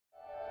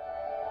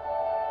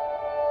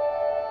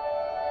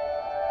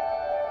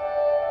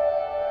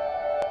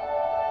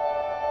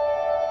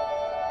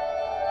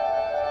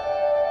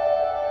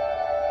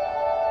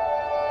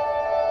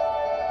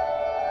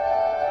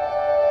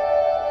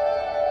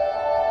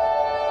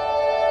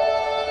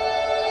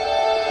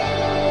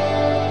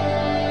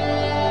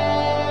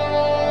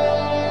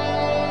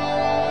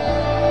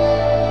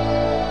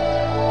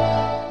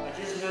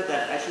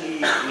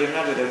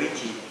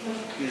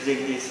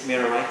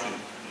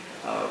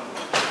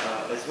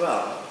as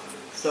well.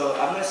 So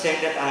I'm not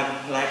saying that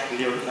I'm like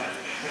Leonardo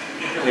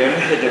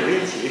da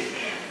Vinci,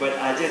 but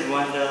I just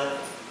wonder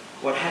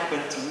what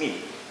happened to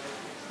me.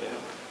 You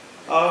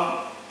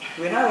know?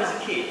 When I was a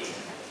kid,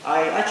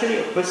 I actually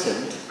a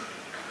person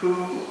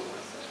who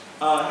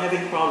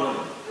having problem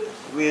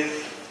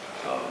with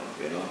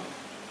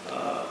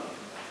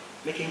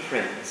making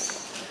friends.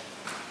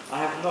 I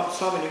have not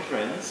so many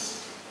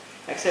friends,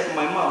 except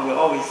my mom will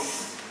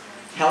always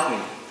help me,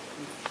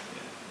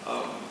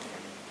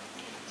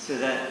 so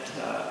that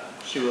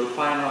she will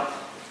find out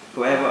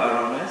whoever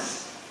around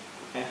us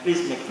and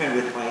please make friends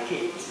with my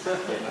kids.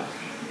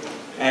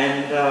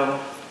 And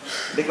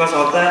because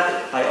of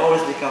that, I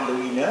always become the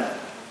winner.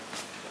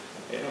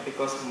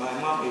 Because my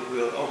mom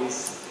will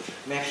always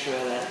make sure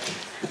that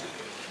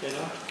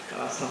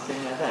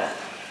something like that.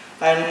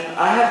 And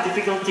I have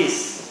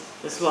difficulties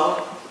as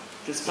well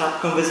to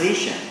start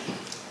conversation.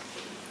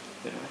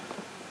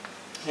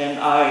 And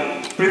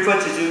I prefer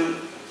to do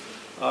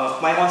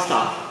my own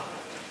stuff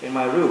in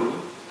my room.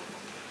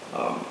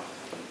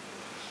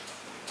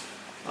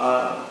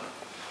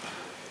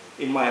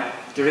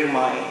 During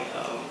my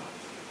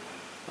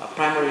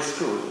primary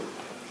school,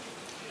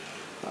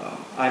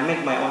 I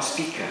make my own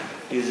speaker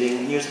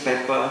using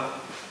newspaper,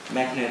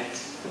 magnet,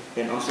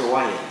 and also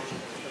wired.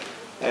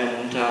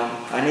 And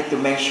I need to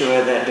make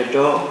sure that the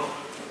door,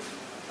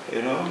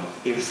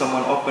 if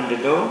someone opened the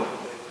door,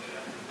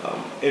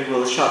 it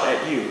will shout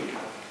at you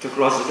to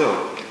close the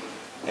door.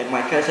 And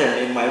my curtain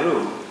in my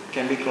room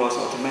can be closed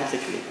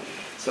automatically.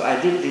 So I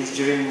did this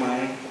during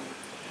my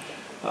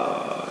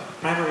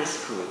primary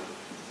school.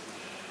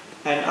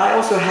 And I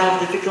also have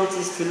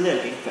difficulties to learn,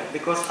 in fact,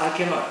 because I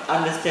cannot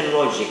understand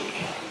logic.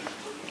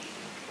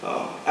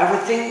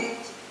 Everything,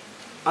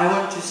 I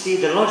want to see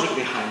the logic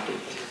behind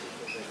it.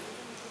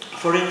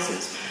 For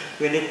instance,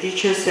 when the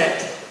teacher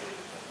said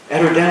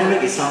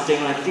aerodynamic is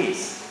something like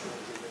this,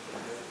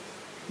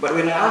 but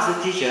when I asked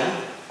the teacher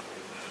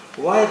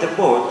why the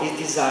board is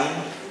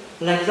designed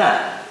like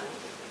that,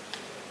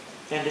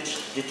 and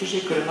the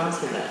teacher couldn't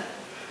answer that.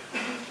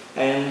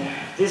 And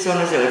this one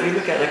as well, if you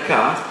look at the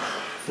car,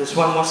 there's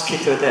one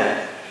mosquito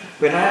there.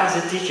 When I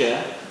asked the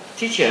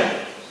teacher,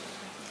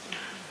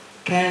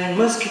 can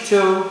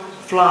mosquito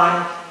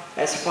fly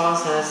as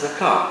fast as the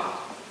car?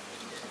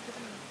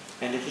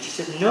 And the teacher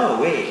said, no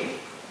way.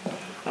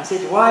 I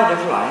said, why are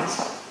the flies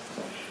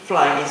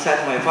flying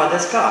inside my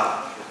father's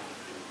car?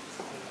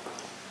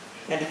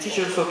 And the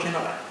teacher also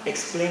cannot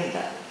explain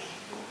that.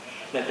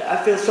 But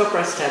I feel so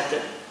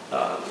frustrated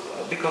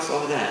because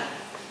of that.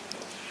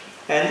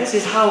 And this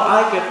is how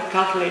I could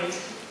calculate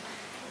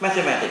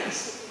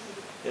mathematics.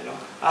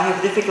 I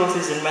have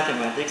difficulties in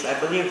mathematics. I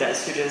believe that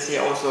students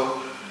here also,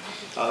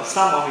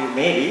 some of you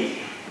maybe,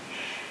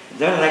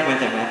 don't like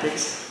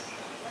mathematics.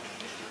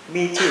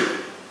 Me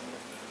too.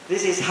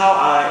 This is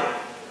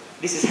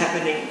this is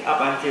happening up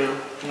until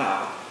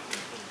now.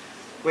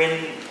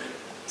 When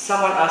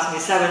someone asks me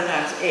 7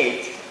 times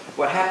 8,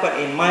 what happened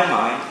in my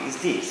mind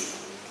is this.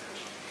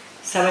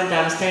 7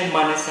 times 10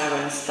 minus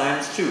 7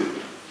 times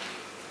 2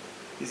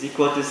 is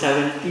equal to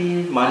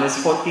 17, minus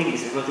 14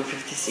 is equal to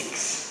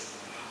 56.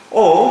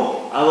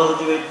 Or, I will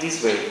do it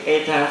this way,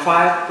 8 times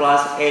 5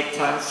 plus 8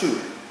 times 2,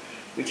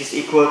 which is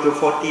equal to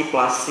 40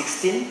 plus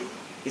 16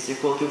 is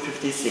equal to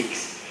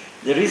 56.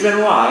 The reason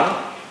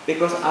why,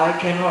 because I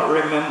cannot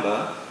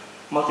remember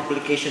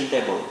multiplication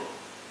table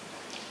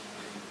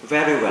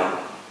very well.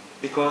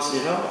 Because,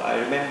 I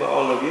remember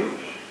all of you,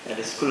 at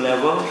the school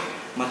level,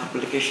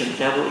 multiplication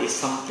table is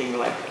something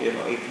like,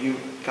 if you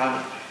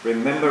can't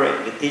remember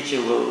it, the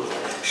teacher will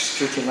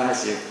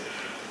scrutinize you.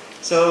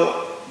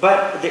 So,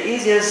 but the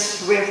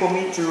easiest way for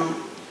me to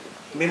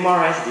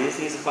memorize this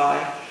is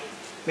by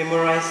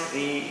memorize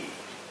the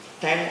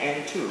 10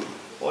 and 2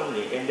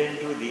 only, and then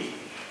do the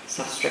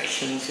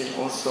subtractions and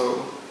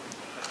also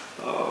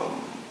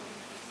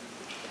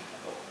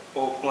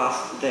O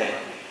plus there.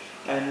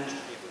 And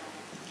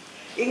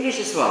English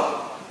as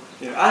well.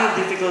 I have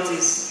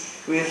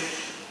difficulties with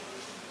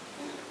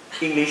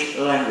English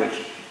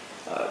language.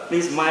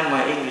 Please mind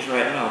my English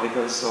right now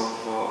because of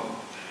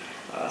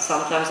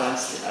sometimes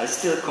I'm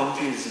still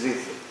confused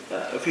with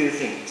a few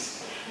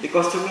things.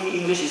 Because to me,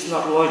 English is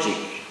not logic.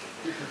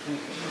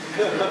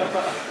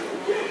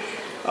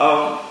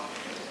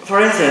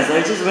 For instance,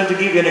 I just want to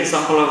give you an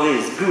example of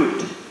this.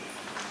 Good.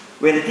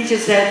 When the teacher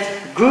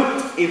said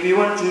good, if you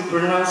want to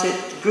pronounce it,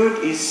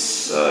 good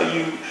is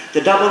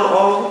the double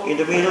O in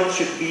the middle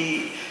should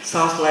be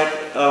sounds like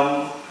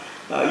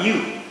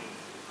you,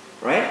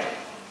 right?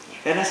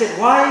 And I said,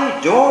 why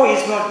door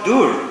is not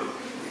dur?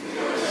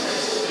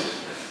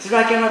 So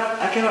I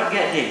cannot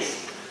get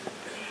this.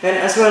 And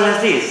as well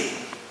as this,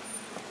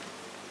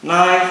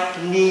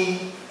 knife,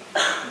 knee,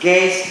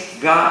 gaze,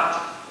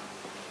 guard.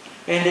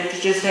 And the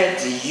teacher said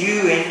the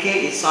U and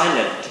K is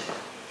silent.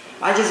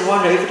 I just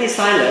wonder, if it is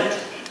silent,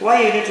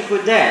 why you need to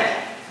put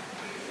that?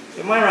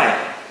 Am I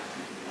right?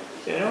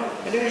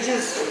 And it was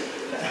just,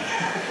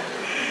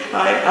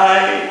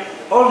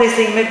 all these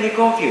things make me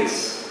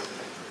confused.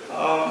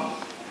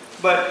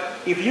 But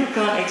if you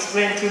can't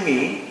explain to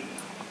me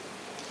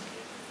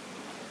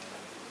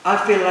I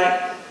feel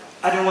like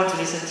I don't want to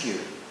listen to you.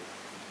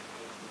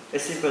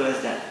 As simple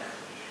as that.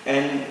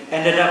 And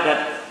ended up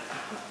that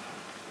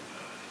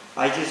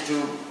I just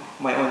do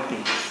my own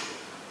things.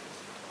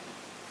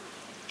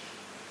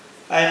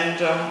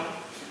 And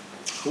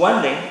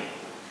one day,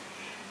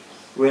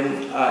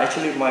 when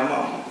actually my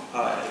mom,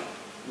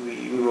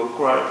 we were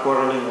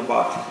quarreling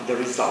about the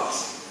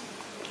results.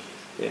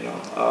 You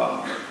know,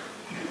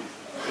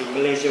 in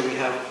Malaysia we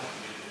have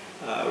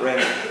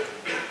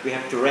we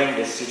have to rank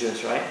the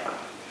students, right?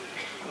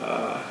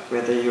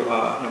 Whether you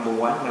are number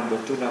 1, number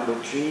 2, number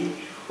 3,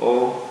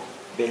 or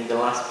being the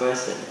last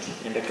person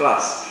in the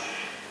class.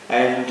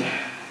 And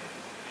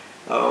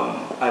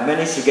I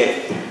managed to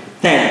get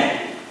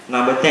 10,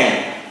 number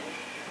 10.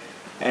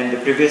 And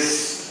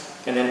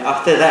and then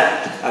after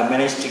that, I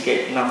managed to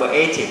get number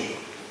 18.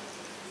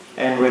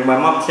 And when my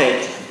mom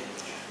said,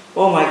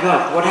 "Oh my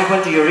God, what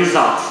happened to your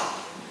results?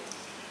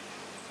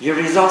 Your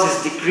results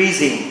is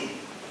decreasing."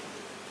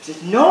 I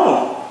said,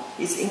 "No,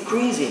 it's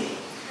increasing."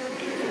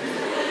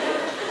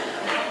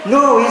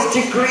 "No, it's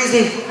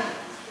decreasing."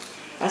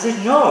 I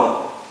said,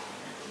 "No,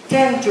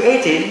 10 to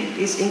 18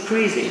 is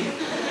increasing."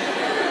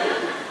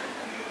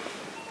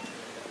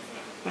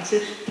 I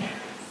said,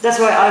 that's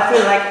why I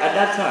feel like at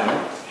that time,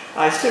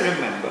 I still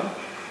remember,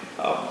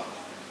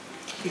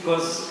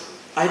 because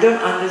I don't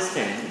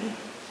understand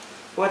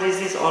what is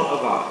this all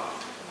about.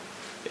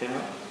 You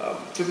know,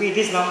 to me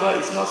this number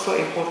is not so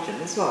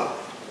important as well.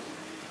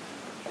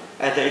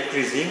 Either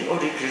increasing or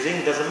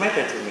decreasing doesn't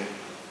matter to me.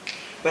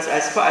 But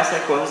as far as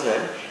I'm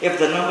concerned, if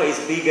the number is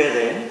bigger,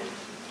 then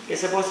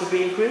it's supposed to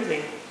be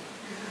increasing.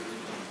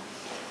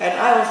 And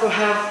I also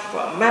have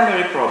a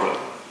memory problem.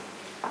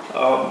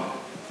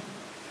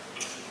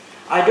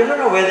 I don't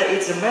know whether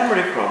it's a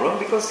memory problem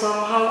because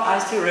somehow I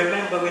still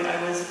remember when I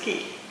was a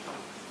kid.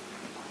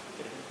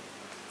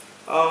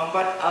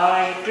 But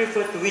I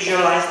prefer to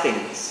visualize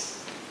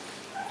things.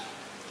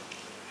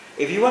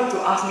 If you want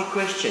to ask me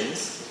questions,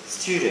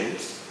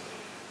 students,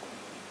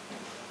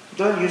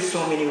 don't use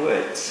so many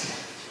words.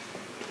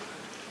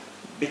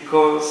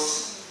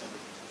 Because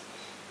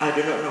I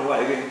do not know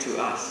what you're going to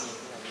ask.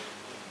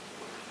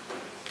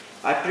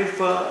 I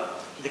prefer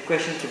the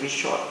question to be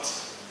short.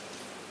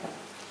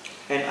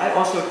 And I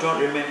also don't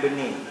remember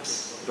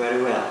names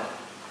very well.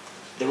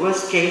 The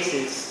worst case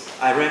is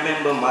I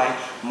remember my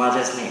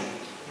mother's name.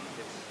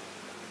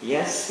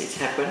 Yes, it's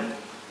happened.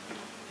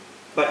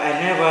 But I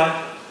never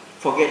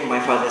forget my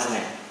father's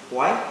name.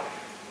 Why?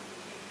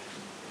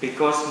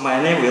 Because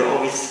my name will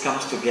always come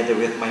together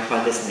with my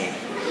father's name.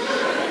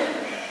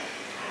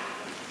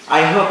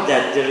 I hope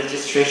that the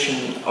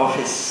registration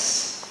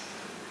office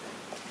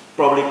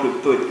probably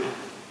could put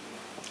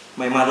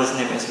my mother's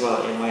name as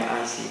well in my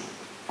IC,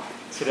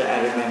 so that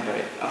I remember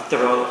it. After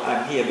all,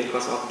 I'm here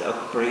because of the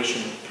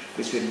cooperation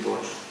between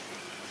both.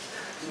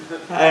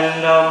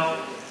 And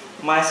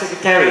my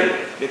secretary,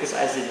 because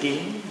as a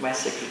dean, my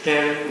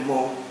secretary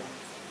moved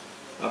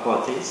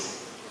about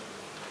this.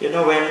 You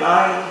know, when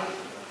I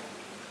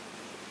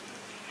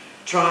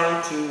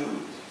try to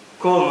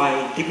call my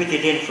deputy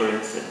dean, for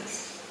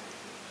instance,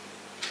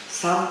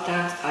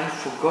 sometimes I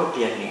forgot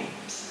their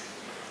names.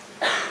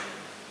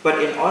 But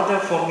in order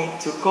for me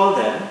to call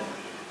them,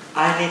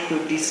 I need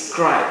to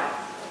describe,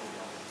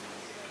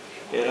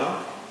 you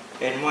know.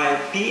 And my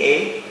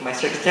PA, my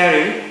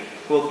secretary,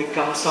 will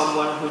become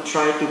someone who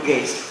try to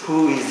guess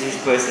who is this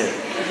person.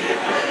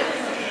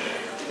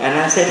 And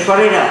I said,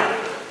 "Farida,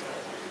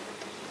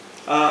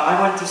 I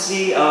want to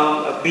see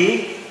a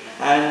big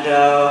and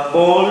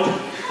bold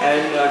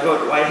and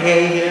got white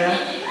hair here.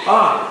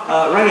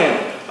 Ryan,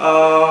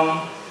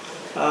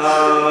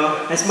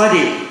 that's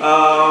Madya.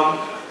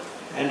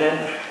 And then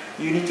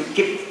you need to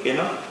keep, you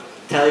know,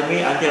 telling me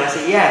until I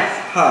say, yeah,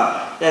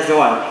 that's the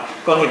one.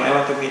 Call him, I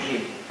want to meet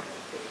him.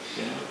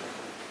 You know?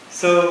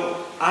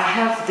 So I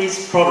have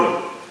this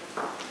problem.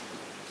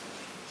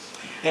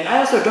 And I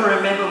also don't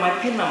remember my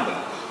PIN number.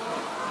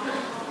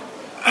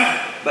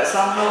 But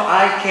somehow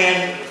I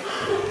can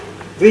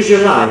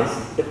visualize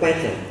the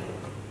pattern.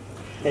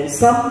 And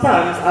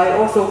sometimes I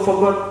also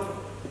forgot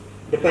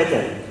the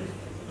pattern.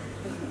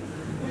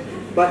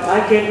 But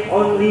I can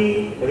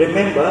only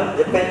remember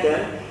the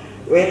pattern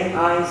when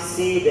I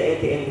see the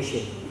ATM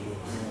machine.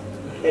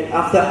 And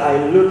after I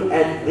look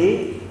at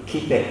the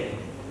keypad.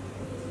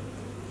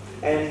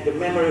 And the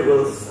memory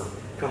will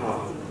come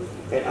out.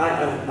 And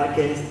I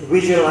can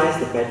visualize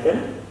the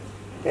pattern.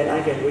 And I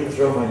can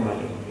withdraw my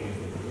money.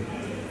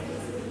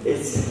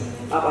 It's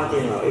up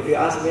until now. If you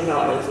ask me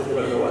now, I also do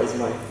not know what is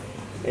my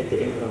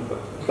ATM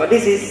number. But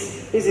this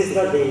is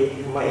not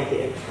my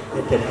ATM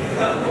pattern.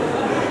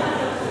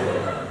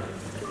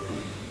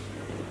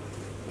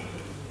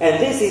 And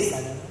this is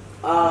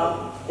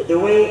the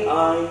way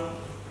I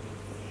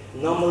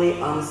normally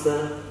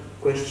answer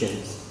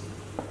questions.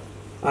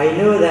 I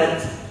know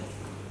that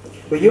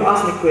when you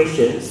ask me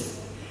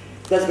questions,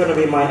 that's going to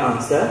be my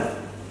answer.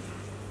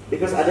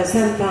 Because at the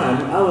same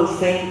time, I will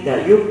think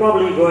that you're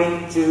probably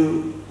going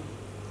to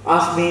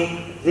ask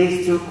me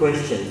these two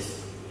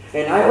questions.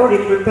 And I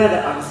already prepared the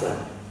answer.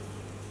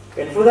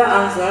 And for that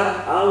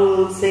answer, I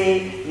will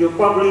say you're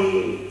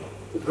probably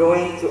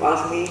going to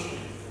ask me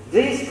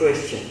these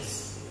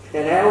questions.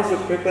 And I also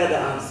prepare the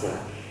answer.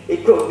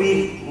 It could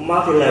be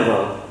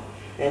multi-level.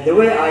 And the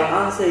way I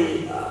answer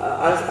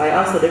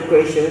the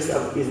questions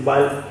is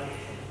by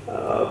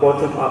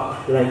bottom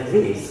up like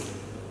this.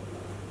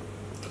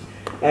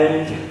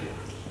 And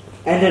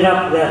ended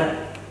up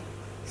that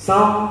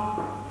some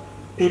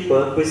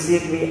people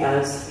perceive me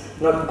as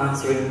not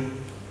answering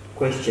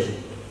questions,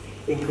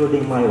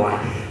 including my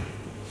wife.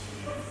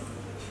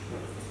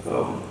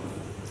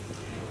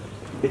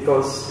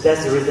 Because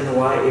that's the reason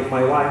why if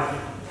my wife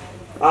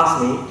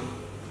asks me,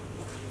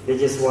 they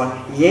just want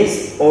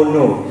yes or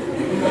no.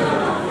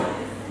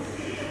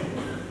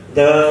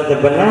 The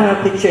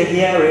banana picture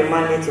here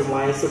reminds me to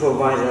my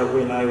supervisor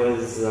when I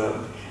was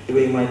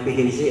doing my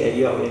PhD at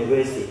York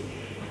University.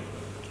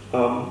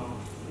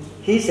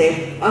 He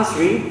said,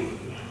 Asri,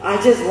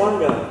 I just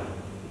wonder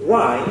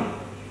why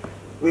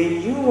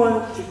when you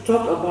want to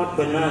talk about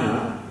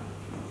banana,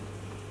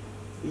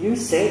 you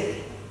said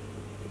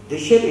the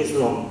shape is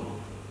long,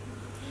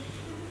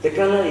 the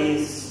color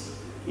is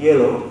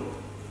yellow,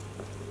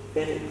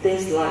 and it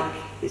tastes like,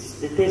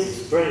 the taste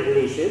is very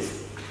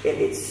delicious, and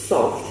it's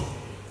soft.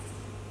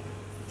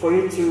 For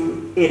you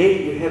to eat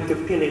it, you have to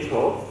peel it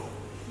off,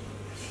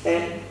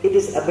 and it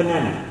is a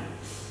banana.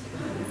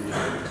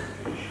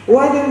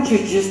 Why don't you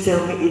just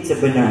tell me it's a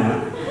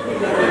banana?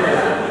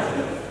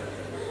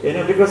 You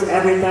know, because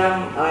every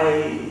time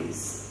I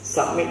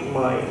submit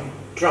my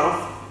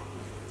draft,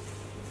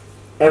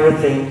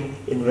 everything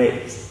in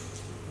red.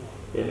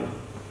 You know,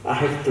 I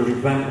have to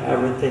revamp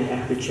everything, I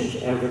have to change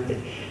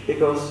everything.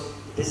 Because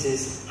this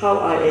is how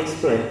I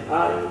explain.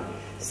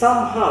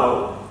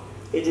 Somehow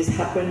it is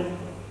happening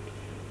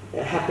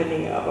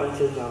up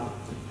until now.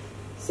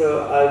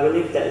 So I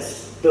believe that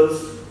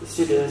those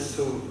students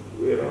who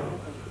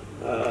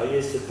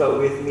used to talk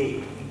with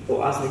me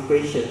or ask me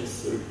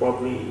questions are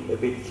probably a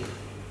bit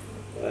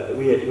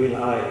weird when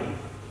I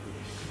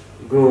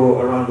go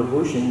around the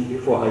bush and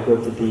before I go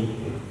to the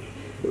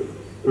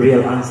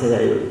real answer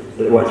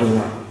that what you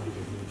want.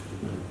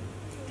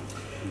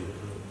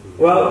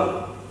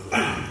 Well,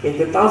 in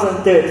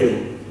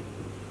 2013,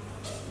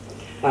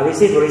 I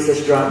received a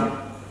research grant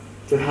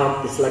to help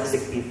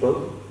dyslexic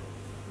people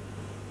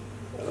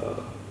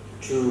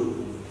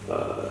through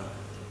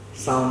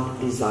sound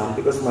design,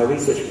 because my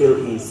research field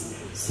is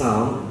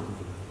sound,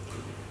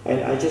 and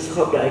I just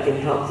hope that I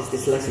can help these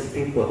dyslexic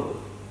people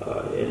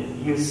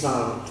and use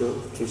sound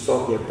to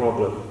solve their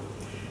problem.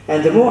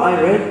 And the more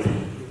I read,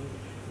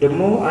 the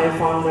more I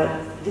found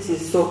that this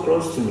is so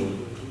close to me,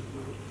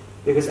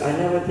 because I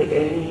never take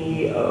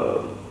any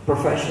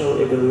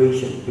professional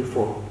evaluation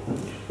before.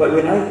 But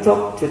when I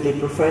talk to the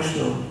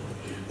professional,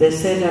 they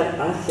say that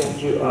I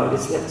think you are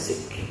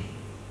dyslexic.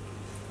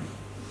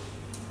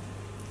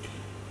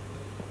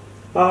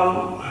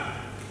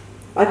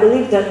 I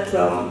believe that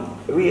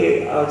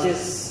we are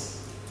just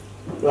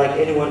like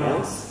anyone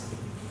else.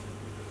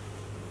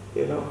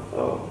 You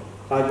know,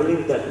 I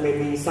believe that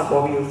maybe some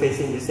of you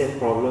facing the same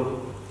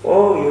problem,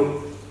 or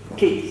your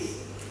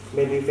kids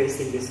may be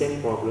facing the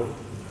same problem.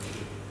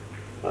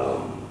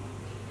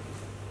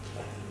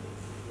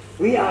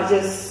 We are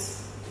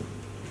just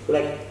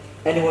like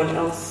anyone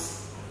else.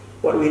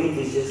 What we need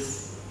is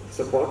just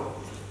support,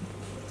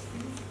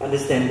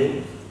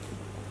 understanding,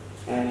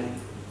 and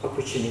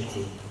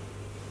opportunity.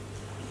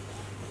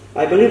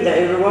 I believe that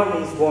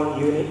everyone is born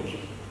unique,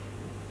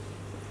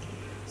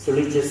 so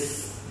let's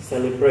just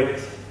celebrate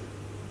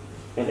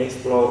and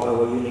explore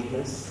our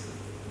uniqueness.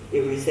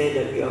 If we say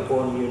that we are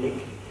born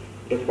unique,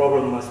 the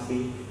problem must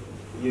be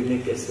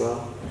unique as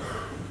well.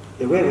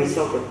 The way we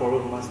solve the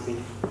problem must be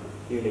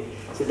unique.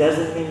 So it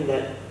doesn't mean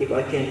that if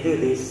I can do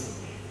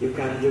this, you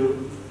can't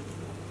do,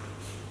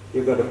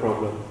 you got a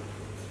problem.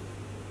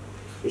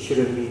 It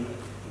shouldn't be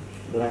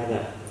like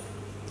that.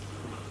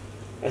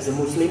 As a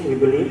Muslim, we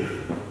believe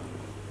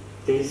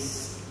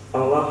this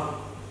Allah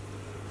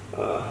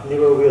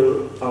never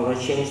will Allah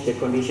change the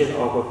condition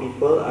of a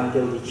people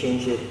until they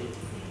change it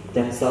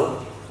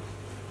themselves.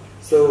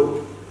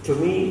 So to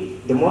me,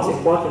 the most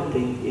important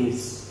thing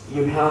is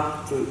you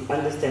have to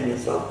understand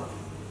yourself,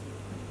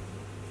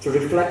 to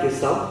reflect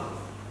yourself,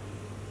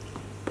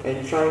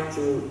 and try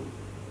to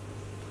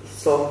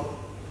solve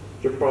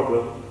your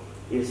problem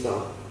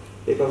yourself,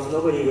 because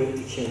nobody is going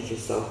to change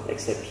yourself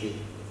except you.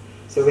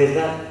 So with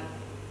that,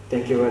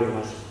 thank you very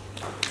much.